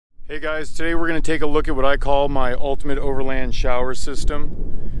Hey guys, today we're going to take a look at what I call my ultimate overland shower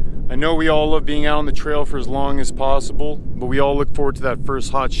system. I know we all love being out on the trail for as long as possible, but we all look forward to that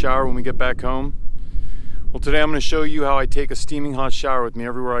first hot shower when we get back home. Well, today I'm going to show you how I take a steaming hot shower with me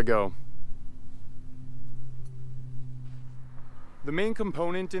everywhere I go. The main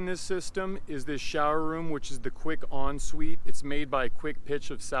component in this system is this shower room, which is the Quik-En-Suite. It's made by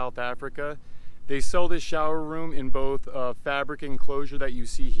Quik of South Africa. They sell this shower room in both fabric enclosure that you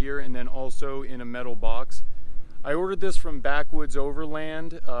see here and then also in a metal box. I ordered this from Backwoods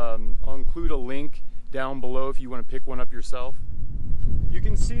Overland. I'll include a link down below if you want to pick one up yourself. You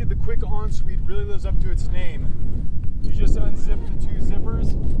can see the Quik-En-Suite really lives up to its name. You just unzip the two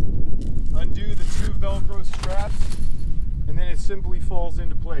zippers, undo the two Velcro straps, and then it simply falls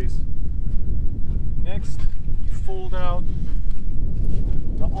into place. Next, you fold out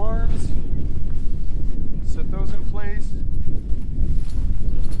the arms, set those in place,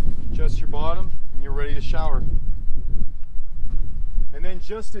 adjust your bottom, and you're ready to shower. And then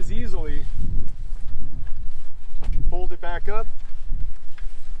just as easily, fold it back up,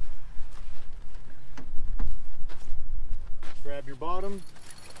 grab your bottom,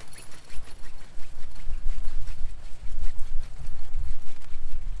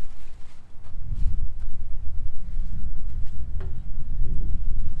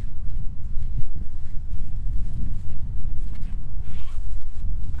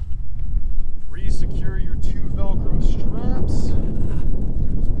 secure your two Velcro straps,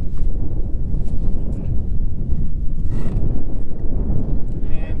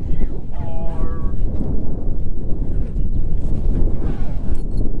 and you are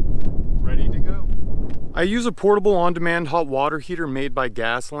ready to go. I use a portable on-demand hot water heater made by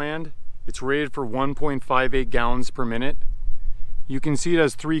Gasland. It's rated for 1.58 gallons per minute. You can see it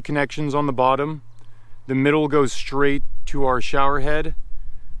has 3 connections on the bottom. The middle goes straight to our shower head.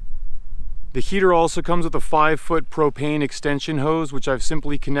 The heater also comes with a 5-foot propane extension hose, which I've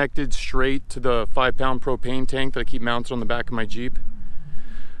simply connected straight to the 5-pound propane tank that I keep mounted on the back of my Jeep.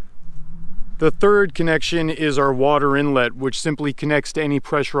 The third connection is our water inlet, which simply connects to any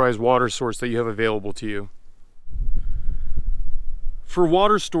pressurized water source that you have available to you. For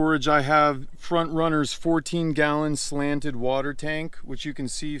water storage, I have Front Runner's 14-gallon slanted water tank, which you can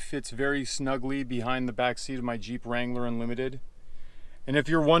see fits very snugly behind the back seat of my Jeep Wrangler Unlimited. And if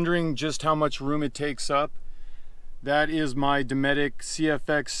you're wondering just how much room it takes up, that is my Dometic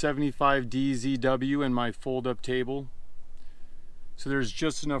CFX 75D ZW and my fold-up table. So there's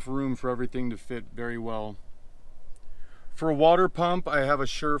just enough room for everything to fit very well. For a water pump, I have a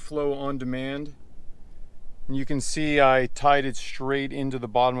Shurflo on demand. And you can see I tied it straight into the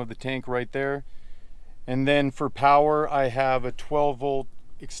bottom of the tank right there. And then for power, I have a 12-volt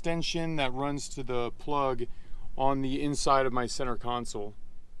extension that runs to the plug on the inside of my center console.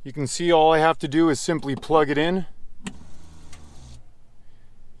 You can see all I have to do is simply plug it in.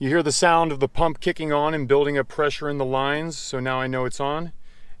 You hear the sound of the pump kicking on and building up pressure in the lines, so now I know it's on,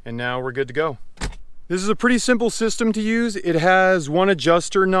 and now we're good to go. This is a pretty simple system to use. It has one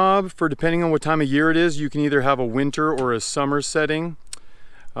adjuster knob for depending on what time of year it is. You can either have a winter or a summer setting.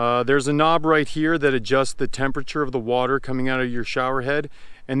 There's a knob right here that adjusts the temperature of the water coming out of your shower head.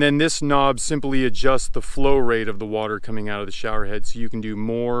 And then this knob simply adjusts the flow rate of the water coming out of the shower head, so you can do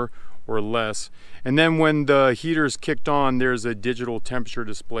more or less. And then when the heater is kicked on, there's a digital temperature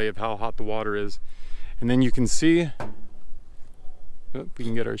display of how hot the water is. And then you can see, oh, we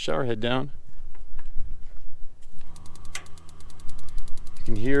can get our shower head down. You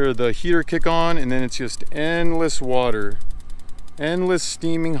can hear the heater kick on, and then it's just endless water. Endless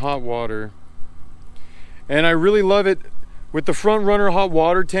steaming hot water. And I really love it. With the Front Runner hot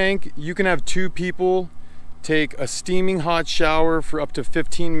water tank, you can have 2 people take a steaming hot shower for up to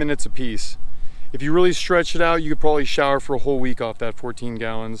 15 minutes apiece. If you really stretch it out, you could probably shower for a whole week off that 14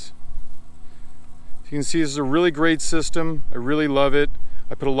 gallons. So you can see this is a really great system. I really love it.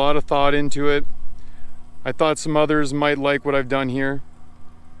 I put a lot of thought into it. I thought some others might like what I've done here.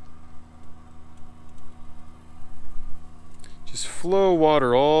 Just flow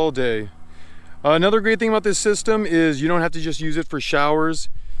water all day. Another great thing about this system is you don't have to just use it for showers.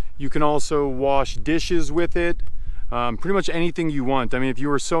 You can also wash dishes with it. Pretty much anything you want. I mean, if you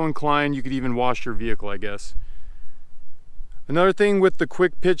were so inclined, you could even wash your vehicle, I guess. Another thing with the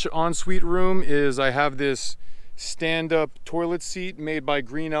Quik-En-Suite room is I have this stand-up toilet seat made by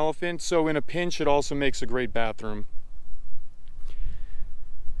Green Elephant. So in a pinch, it also makes a great bathroom.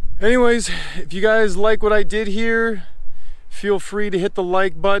 Anyways, if you guys like what I did here, feel free to hit the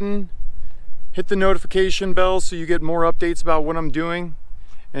like button. Hit the notification bell so you get more updates about what I'm doing.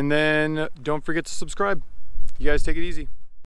 And then don't forget to subscribe. You guys take it easy.